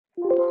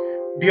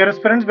Deer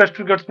aspirants, best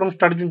regards from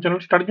study zone channel.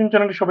 Study zone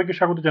চ্যানেলে সবাইকে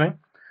স্বাগত জানাই।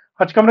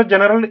 আজকে আমরা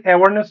জেনারেল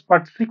অ্যাওয়ারনেস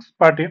পার্ট 6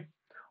 পার্টে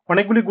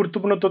অনেকগুলি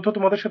গুরুত্বপূর্ণ তথ্য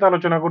তোমাদের সাথে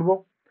আলোচনা করব।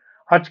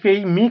 আজকে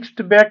এই mixed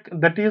bag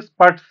that is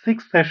part 6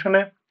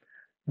 সেশনে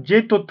যে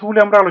তথ্যগুলি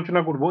আমরা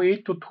আলোচনা করব, এই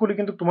তথ্যগুলি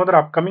কিন্তু তোমাদের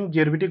upcoming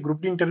JRBT group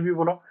D interview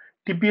বলো,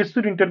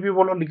 টিপিএসসির ইন্টারভিউ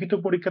বলো, লিখিত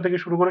পরীক্ষা থেকে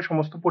শুরু করে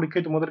সমস্ত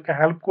পরীক্ষায় তোমাদেরকে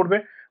হেল্প করবে।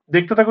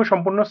 দেখতে থাকো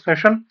সম্পূর্ণ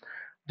সেশন।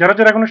 যারা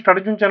যারা এখনো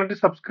স্টাডি জোন চ্যানেলটি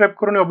সাবস্ক্রাইব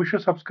করে নেবে,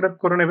 অবশ্যই সাবস্ক্রাইব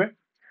করে নেবে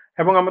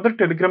এবং আমাদের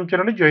টেলিগ্রাম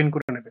চ্যানেলে জয়েন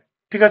করে নেবে।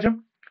 ঠিক আছে,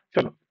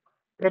 চলো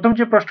প্রথম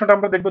যে প্রশ্নটা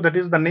আমরা দেখবো, that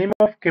is the name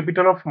of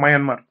capital of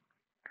Myanmar.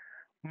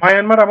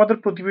 Myanmar আমাদের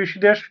প্রতিবেশী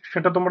দেশ,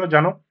 সেটা তোমরা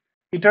জানো।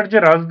 এটার যে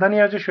রাজধানী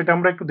আছে সেটা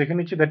আমরা একটু দেখে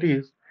নিচ্ছি, দ্যাট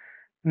ইজ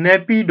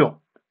নেপিডো।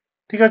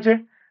 ঠিক আছে,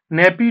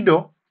 Naypyidaw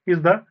is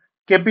the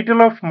capital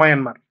of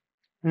Myanmar.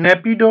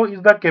 Naypyidaw is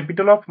the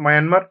capital of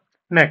Myanmar.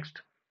 Next,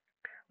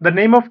 the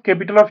name of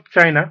capital of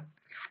China.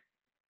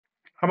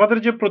 আমাদের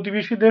যে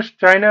প্রতিবেশী দেশ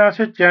চায়না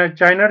আছে,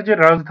 চায়নার যে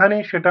রাজধানী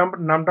সেটা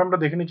নামটা আমরা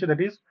দেখে নিচ্ছি,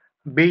 দ্যাট ইজ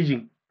বেইজিং।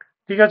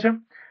 ঠিক আছে,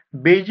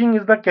 Beijing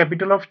is the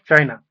capital of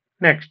China.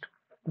 Next,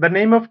 the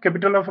name of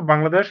capital of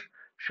Bangladesh,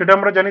 সেটা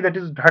আমরা জানি, দ্যাট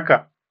ইজ ঢাকা।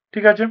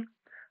 ঠিক আছে,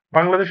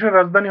 বাংলাদেশের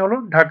রাজধানী হলো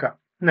Dhaka.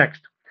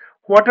 Next,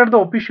 what are the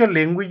official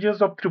languages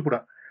of Tripura.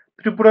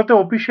 ত্রিপুরাতে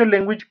অফিসিয়াল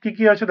ল্যাঙ্গুয়েজ কি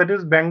কি আছে, দ্যাট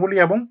ইজ বেঙ্গলি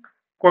এবং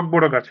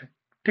ককবরক আছে।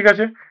 ঠিক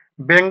আছে,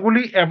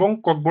 বেঙ্গলি এবং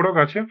ককবরক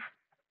আছে,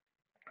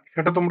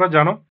 সেটা তোমরা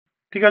জানো।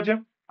 ঠিক আছে,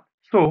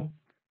 সো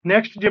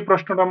নেক্সট যে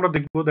প্রশ্নটা আমরা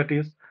দেখবো, that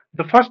is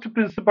the first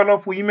principal of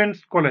women's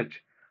college.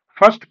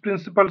 First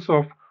principles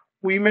of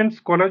women's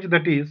college,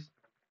 that is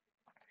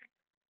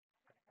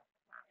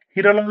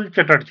Hiralal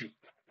Chatterjee.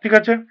 ঠিক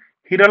আছে,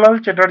 হীরালাল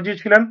চ্যাটার্জি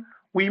ছিলেন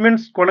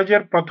উইমেন্স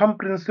কলেজের প্রথম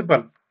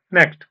principal.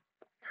 Next,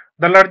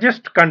 the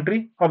largest country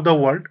of the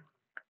world.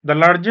 The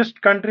largest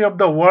country of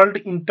the world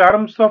in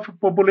terms of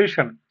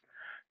population.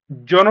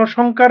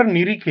 জনসংখ্যার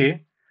নিরিখে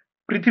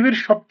পৃথিবীর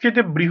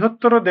সবচেয়ে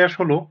বৃহত্তর দেশ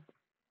হলো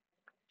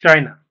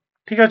চায়না।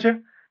 ঠিক আছে,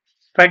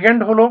 সেকেন্ড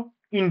হলো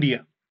ইন্ডিয়া।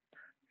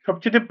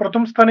 সবচেয়ে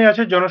প্রথম স্থানে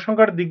আছে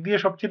জনসংখ্যার দিক দিয়ে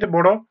সবচেয়ে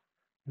বড়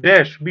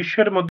দেশ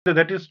বিশ্বের মধ্যে,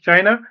 দ্যাট ইজ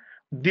চায়না।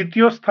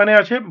 দ্বিতীয় স্থানে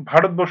আছে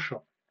ভারতবর্ষ।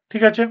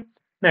 ঠিক আছে,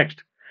 next,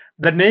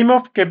 the name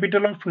of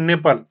capital of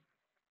Nepal.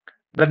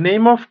 The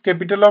name of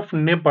capital of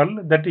Nepal,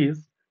 that is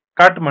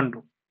Kathmandu.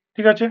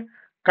 ঠিক আছে,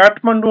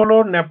 কাঠমান্ডু হলো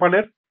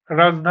নেপালের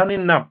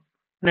রাজধানীর নাম।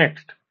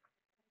 Next,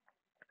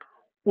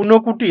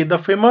 উনকুটি, the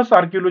famous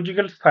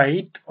archaeological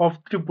site of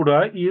Tripura,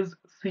 is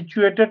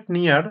situated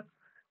near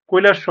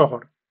Kailash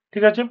শহর।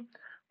 ঠিক আছে,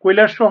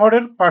 কৈলাস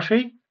শহরের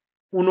পাশেই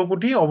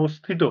উনকুটি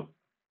অবস্থিত।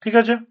 ঠিক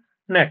আছে,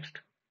 next,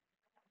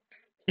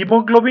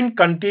 haemoglobin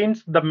contains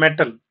the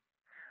metal.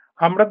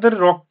 আমাদের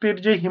রক্তের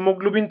যে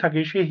হিমোগ্লোবিন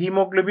থাকে, সেই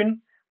হিমোগ্লোবিন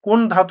কোন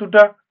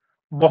ধাতুটা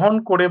বহন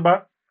করে বা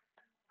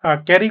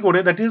ক্যারি করে,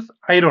 দ্যাট ইজ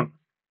আয়রন।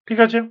 ঠিক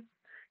আছে,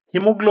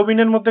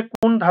 হিমোগ্লোবিনের মধ্যে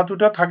কোন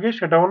ধাতুটা থাকে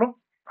সেটা হলো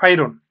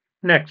iron.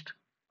 Next,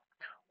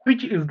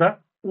 which is the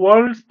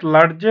world's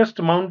largest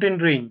mountain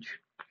range?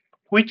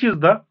 Which is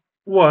the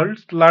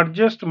world's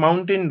largest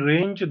mountain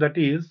range, that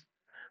is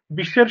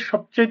বিশ্বের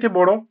সবচাইতে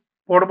বড়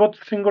পর্বত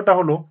শৃঙ্গটা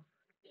হলো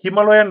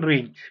হিমালয়ান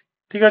রেঞ্জ।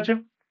 ঠিক আছে,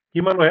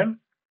 হিমালয়ান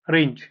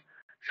রেঞ্জ।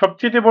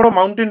 সবচেয়ে বড়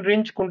মাউন্টেন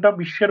রেঞ্জ কোনটা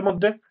বিশ্বের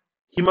মধ্যে?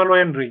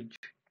 Himalayan range.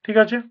 ঠিক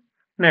আছে,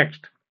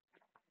 next,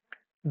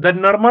 the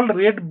normal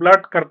red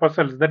blood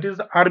corpuscles, that is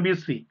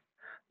RBC.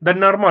 The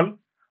normal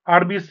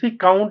RBC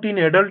count in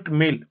adult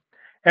male.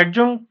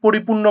 একজন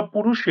পরিপূর্ণ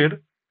পুরুষের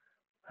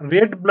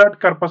red blood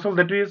corpuscle,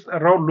 that is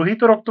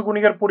লোহিত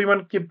রক্তকণিকার পরিমাণ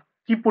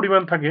কি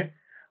পরিমাণ থাকে,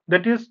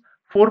 that is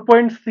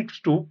 4.6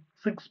 to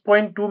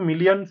 6.2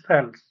 million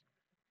sales.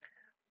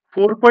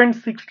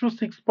 4.6 to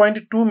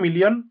 6.2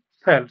 million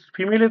sales.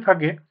 ফিমেলে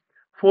থাকে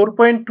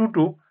 4.2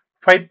 to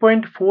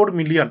 5.4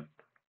 মিলিয়ন।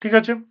 ঠিক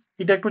আছে,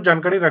 এটা একটু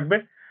জানকারি রাখবে,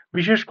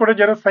 বিশেষ করে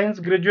যারা সায়েন্স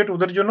গ্রাজুয়েট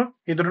ওদের জন্য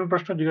এই ধরনের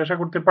প্রশ্ন জিজ্ঞাসা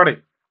করতে পারে।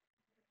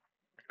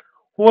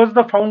 হু was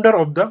the founder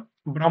of the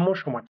ব্রাহ্ম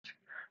সমাজ।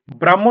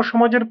 ব্রাহ্ম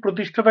সমাজের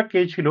প্রতিষ্ঠাতা কে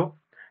ছিল,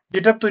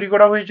 যেটা তৈরি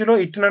করা হয়েছিল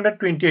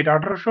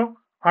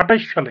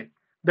 1828 সালে,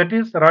 দ্যাট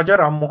ইজ রাজা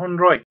রামমোহন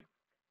রয়।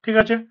 ঠিক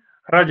আছে,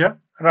 রাজা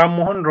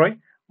রামমোহন রয়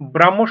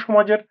ব্রাহ্ম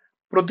সমাজের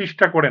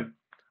প্রতিষ্ঠা করেন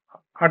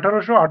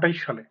 1828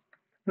 সালে।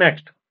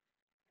 Next,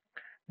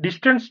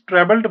 distance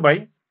travelled by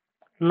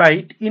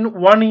light in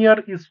 1 year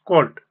is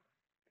called.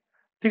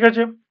 ঠিক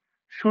আছে,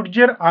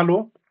 সূর্যের আলো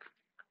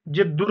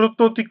যে দূরত্ব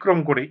অতিক্রম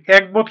করে,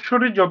 এক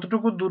বৎসরে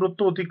যতটুকু দূরত্ব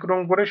অতিক্রম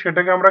করে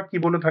সেটাকে আমরা কি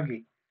বলে থাকি?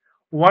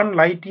 1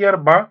 লাইট ইয়ার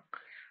বা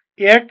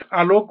 1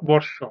 আলোক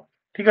বর্ষ।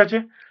 ঠিক আছে,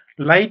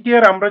 লাইট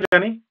ইয়ার আমরা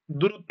জানি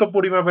দূরত্ব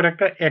পরিমাপের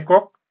একটা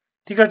একক।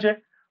 ঠিক আছে,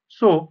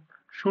 সো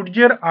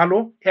সূর্যের আলো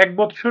 1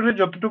 বৎসরে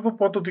যতটুকু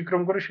পথ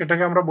অতিক্রম করে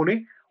সেটাকে আমরা বলি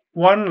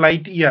 1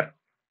 লাইট ইয়ার।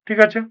 ঠিক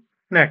আছে,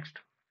 next,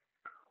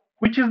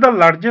 which is the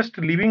largest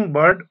living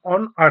bird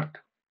on earth.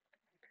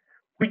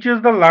 which is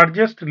the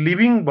largest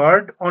living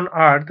bird on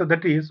earth,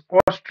 that is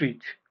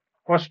ostrich.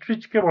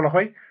 ostrich কে বলা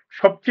হয়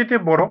সবচেয়ে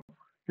বড়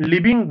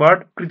লিভিং বার্ড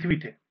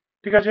পৃথিবীতে।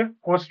 ঠিক আছে,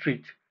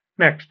 ostrich.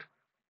 Next,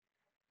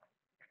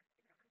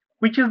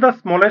 which is the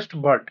smallest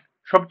bird,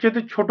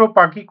 সবচেয়ে ছোট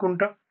পাখি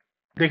কোনটা?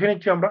 দেখে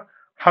নিচ্ছি আমরা,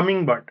 হামিং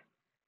বার্ড।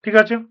 ঠিক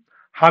আছে,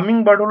 হামিং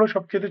বার্ড হলো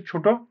সবচেয়ে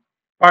ছোট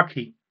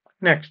পাখি।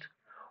 Next,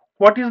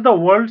 what is the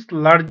world's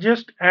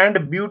largest and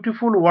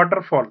beautiful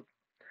waterfall?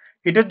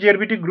 এটা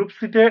জেআরবিটি গ্রুপ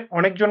সিতে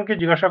অনেকজনকে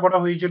জিজ্ঞাসা করা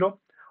হয়েছিল।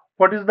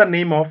 What is the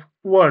name of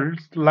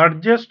world's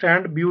largest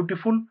and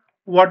beautiful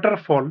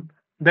waterfall?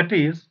 That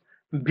is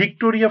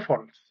Victoria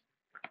false.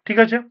 ঠিক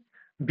আছে,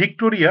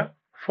 ভিক্টোরিয়া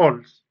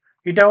ফলস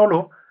এটা হলো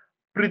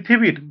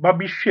পৃথিবীর বা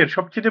বিশ্বের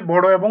সবচেয়ে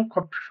বড় এবং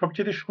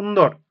সবচেয়ে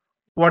সুন্দর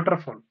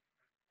waterfall.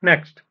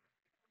 Next,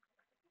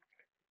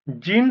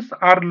 jeans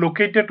are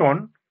located on,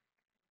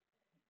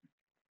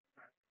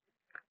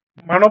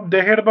 মানব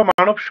দেহের বা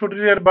মানব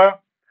শরীরের বা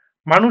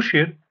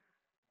মানুষের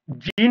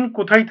জিন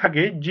কোথায়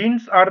থাকে?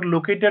 Jeans are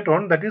located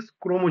on that is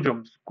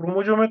chromosomes,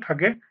 ক্রোমোজোমে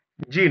থাকে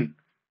জিন,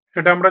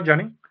 সেটা আমরা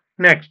জানি।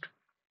 Next,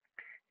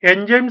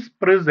 enzymes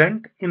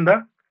present in the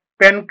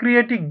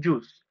pancreatic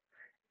juice,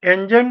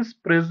 enzymes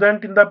present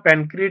in the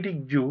pancreatic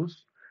juice,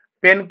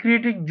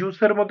 pancreatic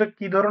জুসের মধ্যে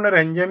কি ধরনের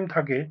এনজাইম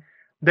থাকে?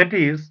 দ্যাট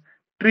ইজ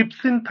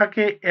ট্রিপসিন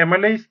থাকে,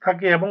 অ্যামাইলেজ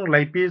থাকে এবং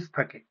লাইপেজ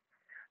থাকে।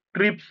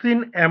 ট্রিপসিন,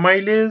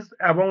 অ্যামাইলেজ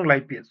এবং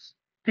লাইপেজ।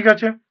 ঠিক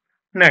আছে।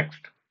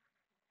 Next,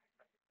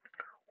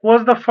 who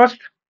was the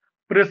first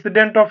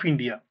president of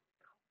India?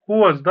 Who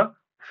was the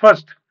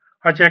first?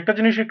 আচ্ছা, একটা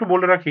জিনিস একটু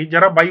বলে রাখি,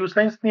 যারা বায়ো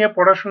সায়েন্স নিয়ে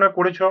পড়াশোনা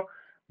করেছো,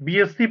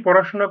 বিএসসি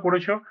পড়াশোনা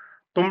করেছো,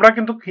 তোমরা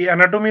কিন্তু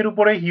অ্যানাটমির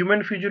উপরে,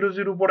 হিউম্যান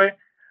ফিজিওলজির উপরে,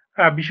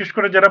 বিশেষ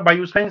করে যারা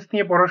বায়ো সায়েন্স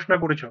নিয়ে পড়াশোনা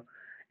করেছো,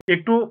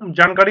 একটু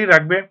জানকারি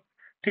রাখবে।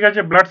 ঠিক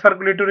আছে, ব্লাড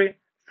সার্কুলেটরি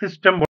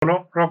সিস্টেম বলো,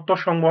 রক্ত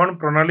সংবহন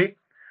প্রণালী,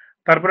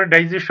 তারপরে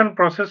ডাইজেশন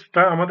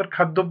প্রসেসটা, আমাদের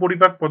খাদ্য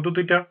পরিপাক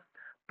পদ্ধতিটা,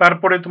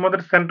 তারপরে তোমাদের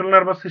সেন্ট্রাল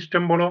নার্ভাস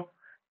সিস্টেম বলো।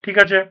 ঠিক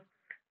আছে,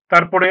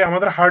 তারপরে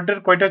আমাদের হার্টের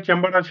কয়টা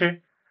চেম্বার আছে,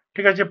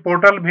 ঠিক আছে,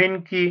 পোর্টাল ভেইন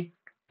কি,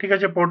 ঠিক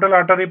আছে, পোর্টাল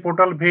আর্টারি,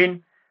 পোর্টাল ভেইন,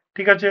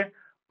 ঠিক আছে,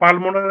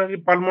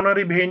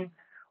 pulmonary vein,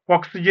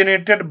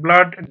 oxygenated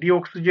blood,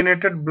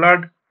 deoxygenated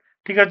blood,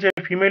 ঠিক আছে,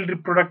 ফিমেল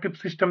রিপ্রোডাক্টিভ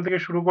সিস্টেম থেকে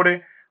শুরু করে,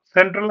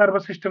 সেন্ট্রাল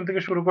নার্ভাস সিস্টেম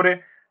থেকে শুরু করে,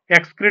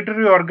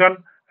 এক্সক্রিটরি অর্গান,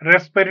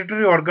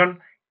 রেসপিরেটরি অর্গান,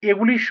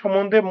 এগুলি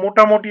সম্বন্ধে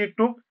মোটামুটি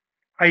একটু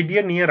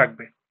আইডিয়া নিয়ে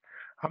রাখবে।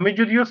 আমি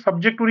যদিও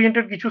সাবজেক্ট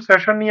ওরিয়েন্টেড কিছু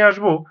সেশন নিয়ে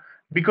আসবো,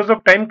 বিকজ অফ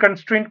টাইম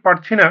কনস্ট্রেন্ট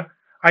পারছি না,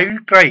 আই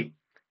উইল ট্রাই,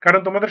 কারণ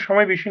তোমাদের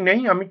সময় বেশি নেই,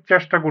 আমি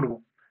চেষ্টা করব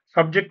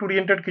সাবজেক্ট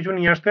ওরিয়েন্টেড কিছু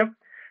নিয়ে আসতে।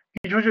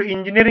 কিছু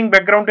ইঞ্জিনিয়ারিং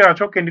ব্যাকগ্রাউন্ডে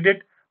আছো ক্যান্ডিডেট,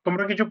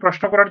 তোমরা কিছু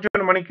প্রশ্ন করার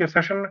জন্য, মানে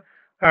সেশন,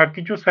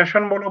 কিছু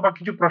সেশন বলো বা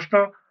কিছু প্রশ্ন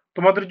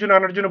তোমাদের জন্য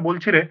আনার জন্য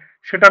বলছিলে,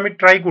 সেটা আমি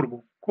ট্রাই করব,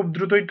 খুব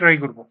দ্রুতই ট্রাই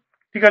করব।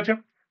 ঠিক আছে।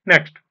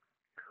 Next,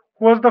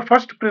 who was the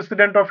first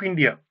president of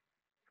India?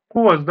 Who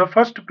was the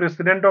first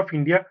president of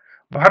India?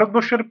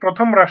 ভারতবর্ষের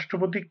প্রথম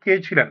রাষ্ট্রপতি কে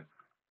ছিলেন?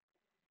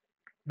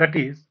 That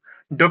is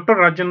doctor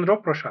Rajendra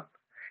Prasad.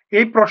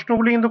 এই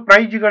প্রশ্নগুলি কিন্তু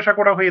প্রায় জিজ্ঞাসা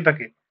করা হয়ে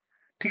থাকে।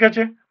 ঠিক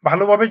আছে,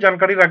 ভালোভাবে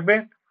জানকারি রাখবে,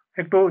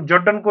 একটু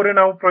জটডাউন করে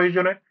নাও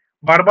প্রয়োজনে,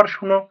 বারবার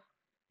শুনো,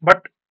 বাট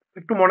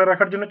একটু মনে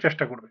রাখার জন্য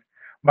চেষ্টা করবে।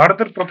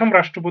 ভারতের প্রথম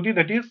রাষ্ট্রপতি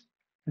that is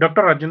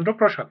doctor Rajendra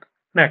Prasad.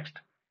 Next,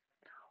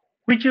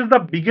 which is the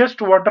biggest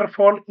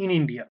waterfall in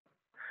India?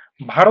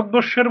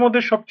 ভারতবর্ষের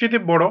মধ্যে সবচেয়ে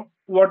বড়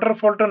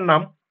ওয়াটারফলটার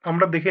নাম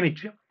আমরা দেখে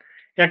নিচ্ছি।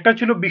 একটা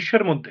ছিল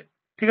বিশ্বের মধ্যে,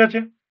 ঠিক আছে,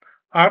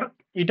 আর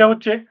এটা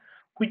হচ্ছে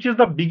which is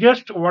the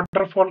biggest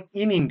waterfall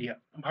in India?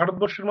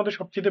 ভারতবর্ষের মধ্যে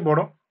সবচেয়ে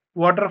বড়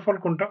ওয়াটারফল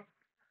কোনটা?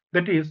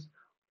 That is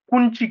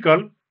কুঞ্চিকাল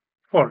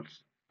false.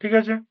 ঠিক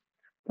আছে,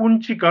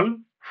 কুঞ্চিকাল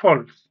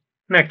false.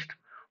 Next,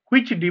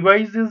 which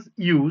device is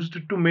used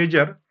to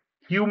measure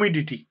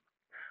humidity?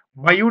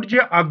 বায়ুর যে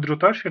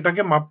আর্দ্রতা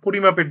সেটাকে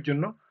পরিমাপের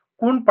জন্য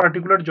কোন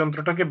পার্টিকুলার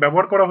যন্ত্রটাকে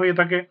ব্যবহার করা হয়ে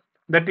থাকে?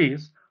 That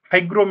is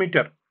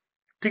hygrometer.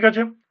 ঠিক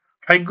আছে,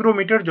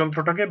 হাইগ্রোমিটার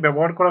যন্ত্রটাকে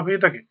ব্যবহার করা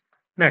হয়ে থাকে।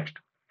 Next,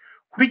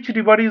 which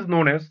river is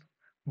known as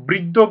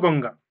বৃদ্ধ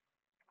গঙ্গা?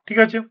 ঠিক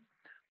আছে,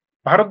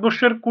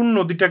 ভারতবর্ষের কোন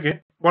নদীটাকে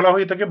বলা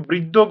হয়ে থাকে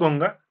বৃদ্ধ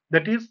গঙ্গা?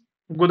 That is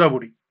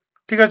Godavari.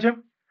 ঠিক আছে,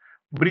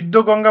 বৃদ্ধ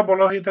গঙ্গা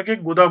বলা হয়ে থাকে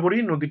Godavari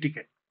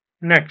নদীটিকে।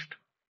 Next,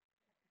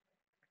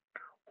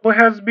 who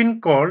has been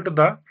called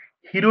the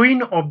heroine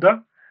of the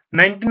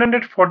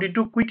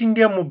 1942 quit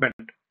India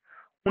movement?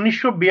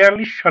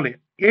 1942 সালে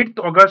 8th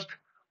অগাস্ট,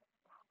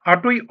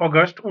 8ই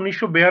অগাস্ট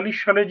 1942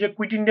 সালে যে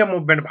কুইট ইন্ডিয়া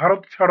মুভমেন্ট,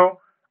 ভারত ছাড়ো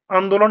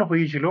আন্দোলন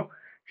হয়েছিল,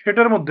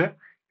 সেটার মধ্যে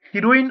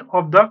heroine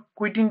of the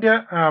quit India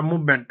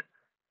movement,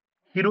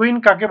 heroine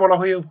কাকে বলা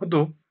হয়ে হতো?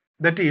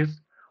 দ্যাট ইজ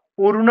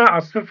অরুণা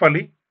আসফ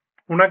আলী,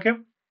 ওনাকে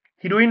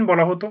হিরোইন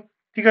বলা হতো।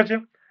 ঠিক আছে,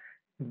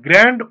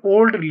 grand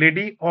old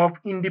lady of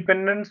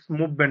independence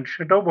movement,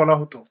 সেটাও বলা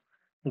হতো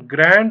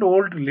grand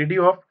old lady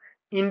of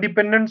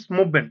independence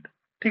movement.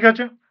 ঠিক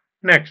আছে।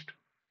 Next,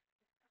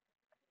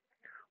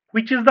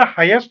 which is the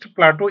highest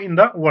Plato in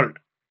the world?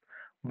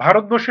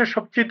 ভারতবর্ষের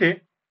সবচেয়ে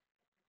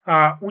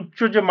উচ্চ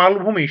যে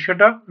মালভূমি,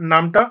 সেটা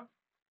নামটা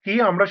কি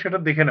আমরা সেটা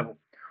দেখে নেব।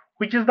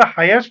 Which is the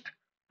highest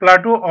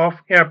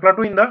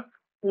Plato in the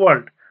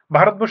world?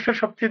 ভারতবর্ষের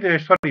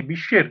সবচেয়ে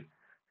বিশ্বের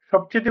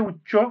সবচেয়ে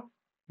উচ্চ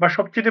বা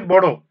সবচেয়ে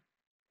বড়,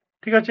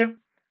 ঠিক আছে,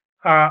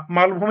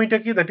 মালভূমিটা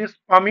কি? That is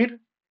পামির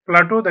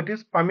Plato, that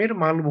is পামির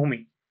মালভূমি।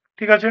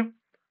 ঠিক আছে,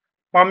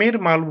 পামির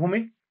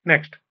মালভূমি।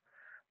 Next,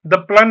 the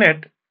planet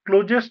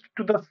closest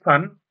to the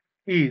sun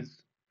is?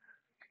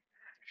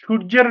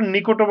 সূর্যের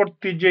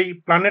নিকটবর্তী যেই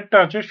প্ল্যানেটটা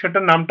আছে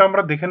সেটার নামটা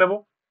আমরা দেখে নেব।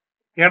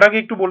 এর আগে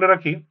একটু বলে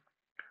রাখি,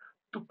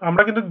 তো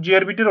আমরা কিন্তু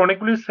জিআরবিটির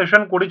অনেকগুলি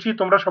সেশন করেছি,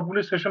 তোমরা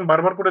সবগুলি সেশন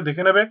বারবার করে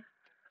দেখে নেবে।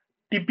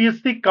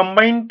 টিপিএসসি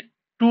কম্বাইন্ড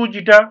 2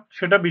 যেটা,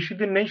 সেটা বেশি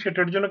দিন নেই,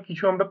 সেটার জন্য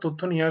কিছু আমরা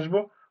তথ্য নিয়ে আসবো,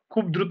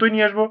 খুব দ্রুতই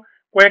নিয়ে আসবো।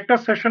 কয়েকটা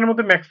সেশনের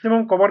মধ্যে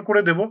ম্যাক্সিমাম কভার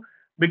করে দেব,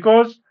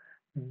 বিকজ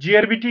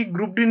জিআরবিটি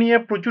গ্রুপ ডি নিয়ে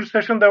প্রচুর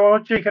সেশন দেওয়া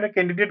হচ্ছে, এখানে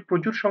ক্যান্ডিডেট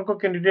প্রচুর সংখ্যক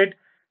ক্যান্ডিডেট,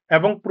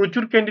 এবং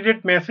প্রচুর ক্যান্ডিডেট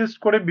মেসেজ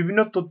করে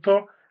বিভিন্ন তথ্য,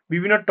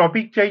 বিভিন্ন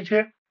টপিক চাইছে,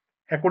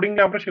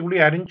 অ্যাকর্ডিংলি আমরা সেগুলি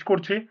অ্যারেঞ্জ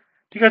করছি।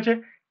 ঠিক আছে,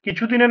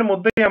 কিছুদিনের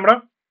মধ্যেই আমরা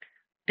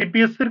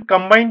টিপিএসসির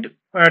কম্বাইন্ড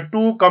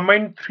 2,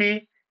 কম্বাইন্ড 3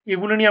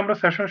 এগুলো নিয়ে আমরা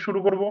সেশন শুরু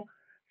করব।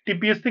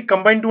 টিপিএসসি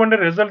কম্বাইন্ড 1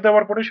 এর রেজাল্ট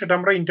দেওয়ার পরে সেটা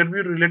আমরা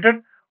ইন্টারভিউ রিলেটেড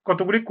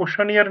কতগুলি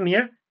কোশ্চেনিয়ার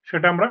নিয়ে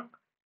সেটা আমরা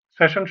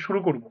সেশন শুরু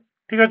করব।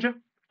 ঠিক আছে,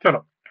 চলো।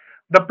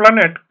 The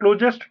planet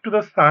closest to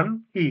the sun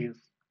is,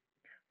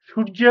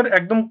 সূর্যের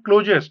একদম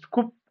ক্লোজেস্ট,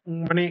 খুব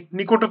মানে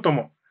নিকটতম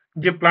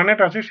যে প্ল্যানেট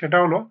আছে সেটা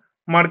হলো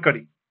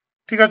মার্কারি।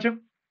 ঠিক আছে,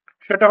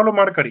 সেটা হলো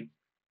mercury.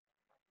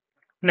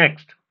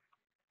 Next,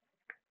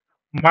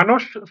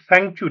 Manas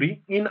sanctuary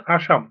in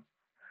Assam,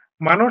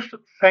 Manas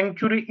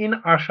sanctuary in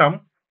Assam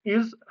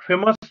is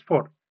famous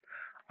for,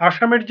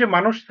 আসামের যে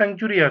মানস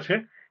স্যাংচুরি আছে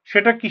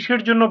সেটা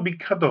কিসের জন্য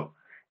বিখ্যাত?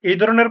 এই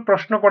ধরনের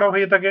প্রশ্ন করা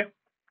হয়ে থাকে।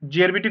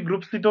 জিআরবিটি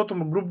গ্রুপ সি তো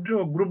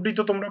গ্রুপ ডি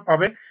তো তোমরা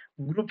পাবে,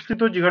 গ্রুপ সি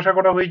তো জিজ্ঞাসা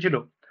করা হয়েছিল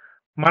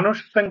মানস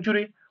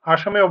স্যাংচুরি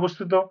আসামে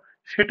অবস্থিত,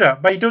 সেটা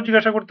বা এটাও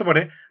জিজ্ঞাসা করতে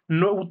পারে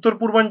উত্তর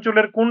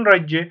পূর্বাঞ্চলের কোন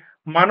রাজ্যে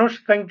মানস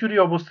স্যাংচুরি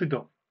অবস্থিত।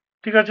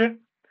 ঠিক আছে,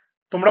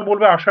 তোমরা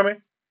বলবে আসামে।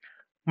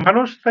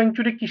 মানস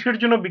স্যাংচুরি কিসের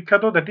জন্য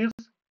বিখ্যাত? That is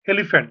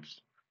elephants.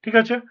 ঠিক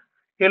আছে,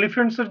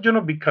 এলিফ্যান্টস এর জন্য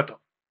বিখ্যাত।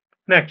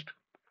 Next,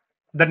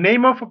 the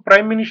name of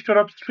prime minister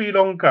of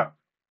Sri Lanka,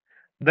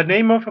 the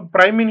name of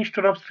prime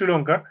minister of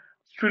Sri Lanka,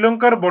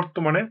 শ্রীলঙ্কার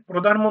বর্তমানে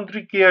প্রধানমন্ত্রী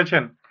কে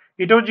আছেন?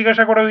 এটাও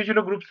জিজ্ঞাসা করা হয়েছিল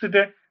গ্রুপ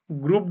সিতে,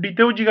 গ্রুপ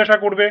ডিতেও জিজ্ঞাসা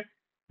করবে।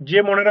 যে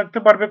মনে রাখতে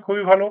পারবে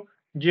খুবই ভালো,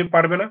 যে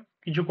পারবে না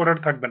কিছু করার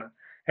থাকবে না।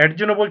 এর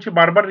জন্য বলছি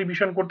বারবার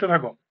রিভিশন করতে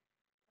থাকো।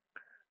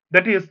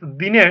 That is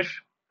Dinesh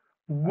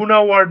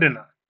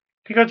গুণাওয়ার্ডেনা।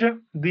 ঠিক আছে,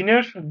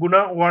 দীনেশ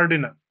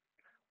গুণাওয়ার্ডেনা,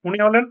 উনি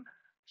হলেন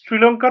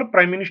শ্রীলঙ্কার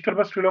প্রাইম মিনিস্টার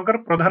বা শ্রীলঙ্কার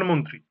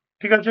প্রধানমন্ত্রী।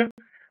 ঠিক আছে,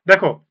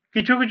 দেখো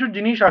কিছু কিছু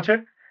জিনিস আছে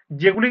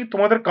যেগুলি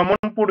তোমাদের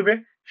কমন পড়বে,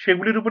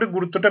 সেগুলির উপরে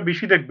গুরুত্বটা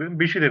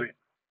বেশি দেবে।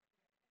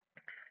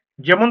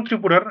 যেমন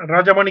ত্রিপুরার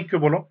রাজামাণিক্য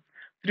বলো,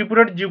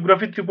 ত্রিপুরার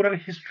জিওগ্রাফি, ত্রিপুরার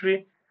হিস্ট্রি,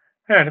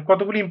 হ্যাঁ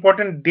কতগুলি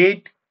ইম্পর্টেন্ট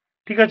ডেট।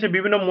 ঠিক আছে,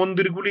 বিভিন্ন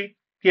মন্দিরগুলি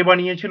কে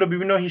বানিয়েছিল,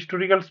 বিভিন্ন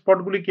হিস্টোরিক্যাল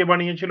স্পটগুলি কে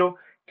বানিয়েছিল,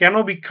 কেন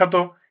বিখ্যাত,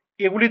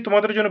 এগুলি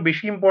তোমাদের জন্য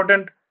বেশি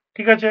ইম্পর্টেন্ট।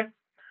 ঠিক আছে,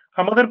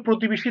 আমাদের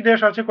প্রতিবেশী দেশ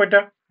আছে কয়টা?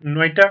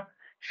 9টা।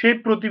 সেই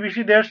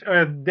প্রতিবেশী দেশ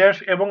দেশ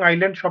এবং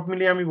আইল্যান্ড সব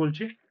মিলিয়ে আমি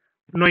বলছি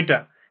 9টা।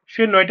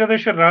 সেই 9টা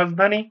দেশের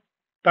রাজধানী,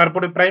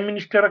 তারপরে প্রাইম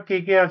মিনিস্টার কে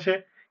কে আছে,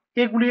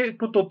 এগুলি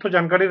একটু তথ্য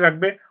জানকারি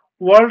রাখবে।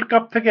 ওয়ার্ল্ড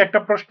কাপ থেকে একটা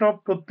প্রশ্ন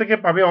প্রত্যেকে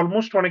পাবে,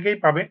 অলমোস্ট অনেকেই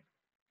পাবে।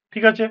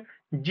 ঠিক আছে,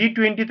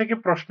 G20 থেকে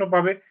প্রশ্ন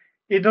পাবে।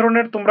 এই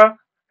ধরনের তোমরা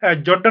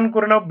জটডাউন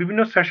করে নাও,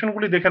 বিভিন্ন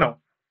সেশনগুলি দেখে নাও।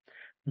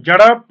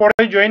 যারা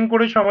পরে জয়েন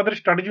করেছো আমাদের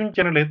স্টাডি জোন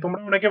চ্যানেলে, তোমরা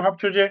অনেকে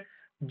ভাবছো যে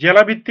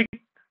জেলা ভিত্তিক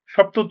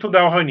সব তথ্য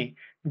দেওয়া হয়নি।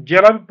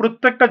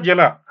 প্রত্যেকটা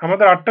জেলা,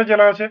 আমাদের 8টা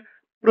জেলা আছে,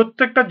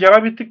 প্রত্যেকটা জেলা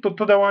ভিত্তিক তথ্য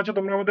দেওয়া আছে,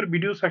 তোমরা আমাদের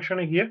ভিডিও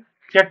সেকশনে গিয়ে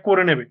চেক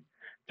করে নেবে।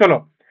 চলো,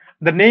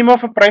 the name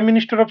of prime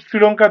minister of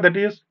Sri Lanka, that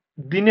is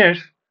Dinesh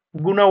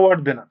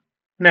গুণাওয়ার্দেনা।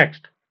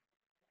 Next,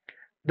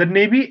 the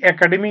navy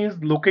academy is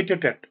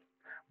located এট,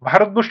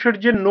 ভারতবর্ষের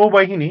যে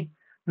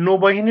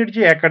নৌবাহিনীর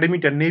যে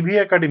একাডেমিটা, নেভি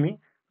একাডেমি,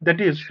 দ্যাট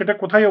ইজ সেটা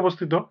কোথায়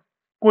অবস্থিত?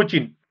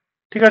 কোচিন।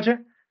 ঠিক আছে,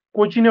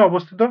 কোচিনে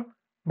অবস্থিত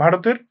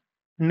ভারতের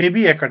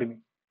navy academy.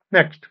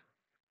 Next,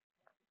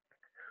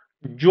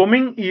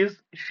 জমিং is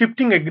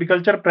shifting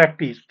agriculture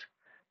practised,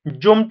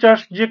 জম চাষ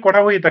যে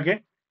করা হয়ে থাকে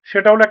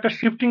সেটা হলো একটা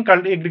শিফটিং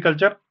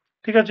এগ্রিকালচার।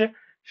 ঠিক আছে,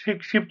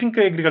 শিফটিং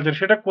এগ্রিকালচার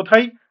সেটা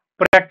কোথায়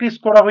প্র্যাকটিস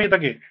করা হয়ে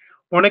থাকে?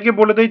 অনেকে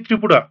বলে দেয়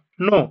Tripura,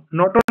 no,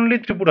 not only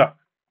Tripura,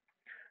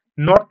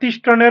 north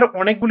ইস্টার্নের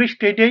অনেকগুলি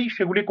স্টেটেই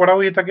সেগুলি করা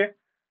হয়ে থাকে।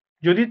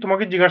 যদি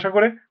তোমাকে জিজ্ঞাসা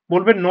করে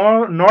বলবে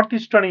নর্থ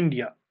ইস্টার্ন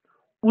ইন্ডিয়া,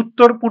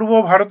 উত্তর পূর্ব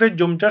ভারতে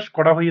জম চাষ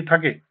করা হয়ে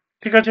থাকে।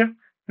 ঠিক আছে,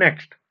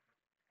 next,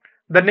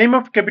 the name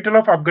of capital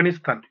of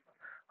Afghanistan,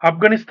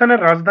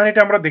 আফগানিস্তানের রাজধানীটা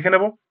আমরা দেখে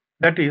নেব,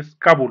 দ্যাট ইজ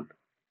কাবুল।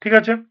 ঠিক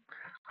আছে,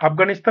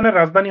 আফগানিস্তানের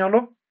রাজধানী হলো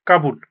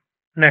Kabul.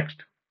 Next,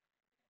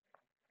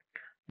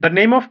 the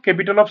name of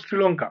capital of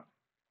Sri Lanka,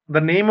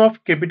 the name of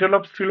capital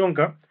of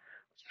Sri Lanka,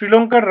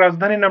 শ্রীলঙ্কার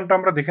রাজধানীর নামটা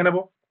আমরা দেখে নেব,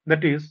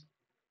 দ্যাট ইজ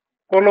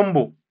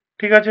কলম্বো।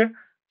 ঠিক আছে,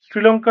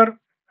 শ্রীলঙ্কার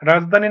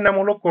রাজধানীর নাম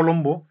হলো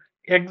Colombo,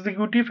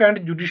 executive and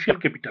judicial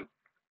capital.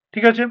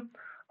 ঠিক আছে,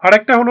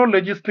 আরেকটা হলো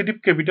লেজিসলেটিভ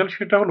ক্যাপিটাল,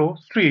 সেটা হলো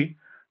শ্রী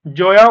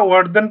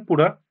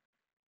জয়াওয়ার্ধনপুরা,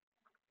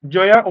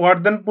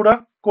 জয়াওয়ার্ধনপুরা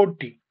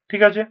কোর্টি।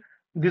 ঠিক আছে,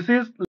 দিস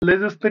ইজ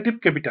লেজিসলেটিভ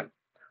ক্যাপিটাল।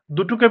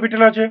 দুটো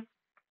ক্যাপিটাল আছে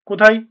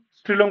কোথায়?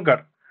 শ্রীলঙ্কার।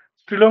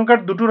 শ্রীলঙ্কার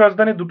দুটো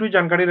রাজধানী, দুটোই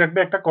জানকারি রাখবে,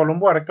 একটা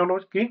কলম্বো আর একটা হলো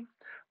কি,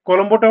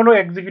 কলম্বোটা হলো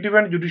executive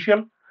and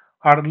judicial,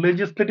 R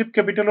legislative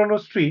capital হলো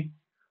শ্রী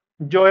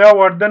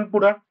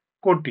জয়াওয়ার্ধনপুরা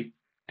কোর্টি।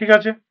 ঠিক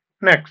আছে,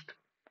 next,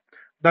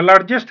 the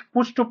largest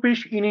post office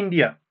in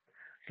India,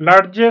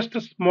 largest,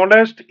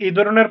 smallest এই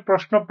ধরনের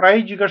প্রশ্ন প্রায়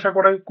জিজ্ঞাসা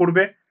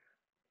করবে,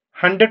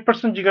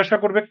 100% জিজ্ঞাসা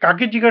করবে।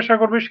 কাকে জিজ্ঞাসা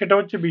করবে সেটা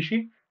হচ্ছে বেশি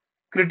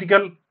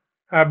ক্রিটিক্যাল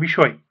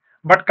বিষয়,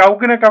 বাট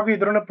কাউকে না কাউকে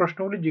এই ধরনের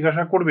প্রশ্নগুলি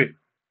জিজ্ঞাসা করবে।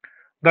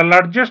 The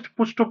largest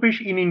post office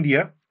in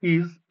India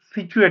is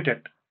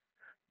situated,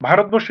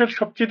 ভারতবর্ষের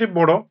সবচেয়ে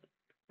বড়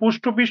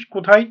পোস্ট অফিস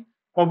কোথায়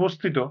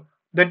অবস্থিত?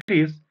 That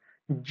is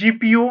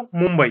GPU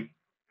Mumbai.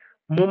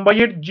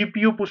 মুম্বাইয়ের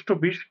জিপিও পোস্ট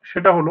অফিস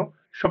সেটা হলো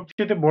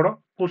সবচেয়ে বড়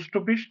পোস্ট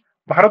অফিস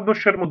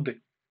ভারতবর্ষের মধ্যে।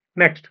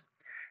 Next,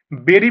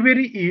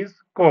 beriberi is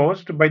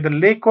caused by the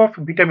lake of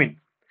vitamin.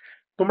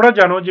 তোমরা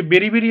জানো যে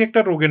বেরিবেরি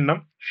একটা রোগের নাম,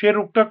 সে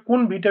রোগটা কোন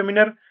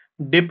ভিটামিনের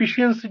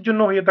ডেফিসিয়েন্সির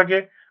জন্য হয়ে থাকে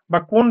বা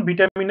কোন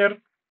ভিটামিনের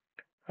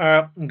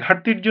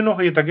ঘাটতির জন্য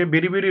হয়ে থাকে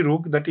বেরিবেরি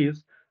রোগ? That is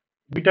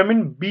vitamin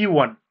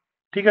B one.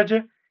 ঠিক আছে,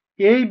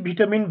 এই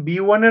ভিটামিন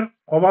বি1 এর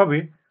অভাবে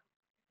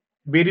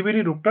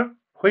বেরিবেরি রোগটা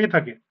হয়ে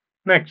থাকে।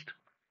 Next,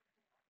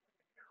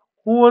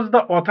 who was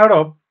the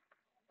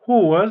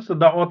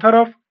author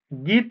of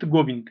গীত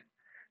গোবিন্দ?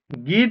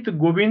 গীত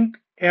গোবিন্দ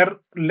এর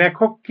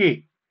লেখক কে?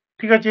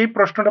 ঠিক আছে, এই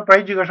প্রশ্নটা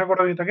প্রায় জিজ্ঞাসা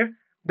করা হয়ে থাকে।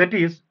 That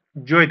is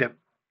Joydeb.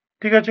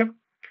 ঠিক আছে,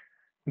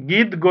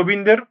 গীত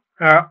গোবিন্দের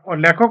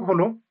লেখক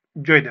হলো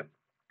জয়দেব।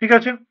 ঠিক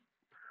আছে,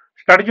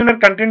 স্টাডি জোনের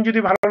কন্টেন্ট যদি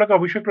ভালো লাগে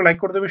অবশ্যই একটু লাইক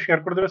করে দেবে, শেয়ার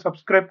করে দেবে,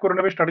 সাবস্ক্রাইব করে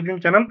নেবে স্টাডি জোন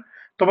চ্যানেল।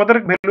 তোমাদের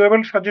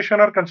ভ্যালুয়েবল সাজেশন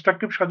আর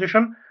কনস্ট্রাকটিভ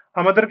সাজেশন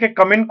আমাদেরকে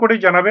কমেন্ট করে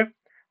জানাবে।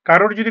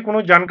 কারোর যদি কোনো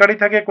জানকারি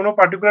থাকে, কোনো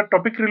পার্টিকুলার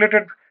টপিক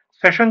রিলেটেড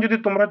সেশন যদি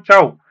তোমরা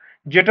চাও,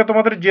 যেটা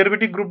তোমাদের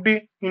জেআরবিটি গ্রুপ ডি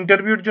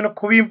ইন্টারভিউর জন্য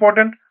খুবই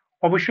ইম্পর্টেন্ট,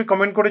 অবশ্যই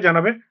কমেন্ট করে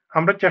জানাবে।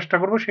 আমরা চেষ্টা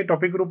করবো সেই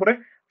টপিকের উপরে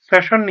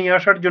সেশন নিয়ে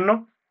আসার জন্য।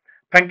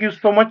 Thank you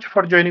so much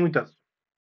for joining with us.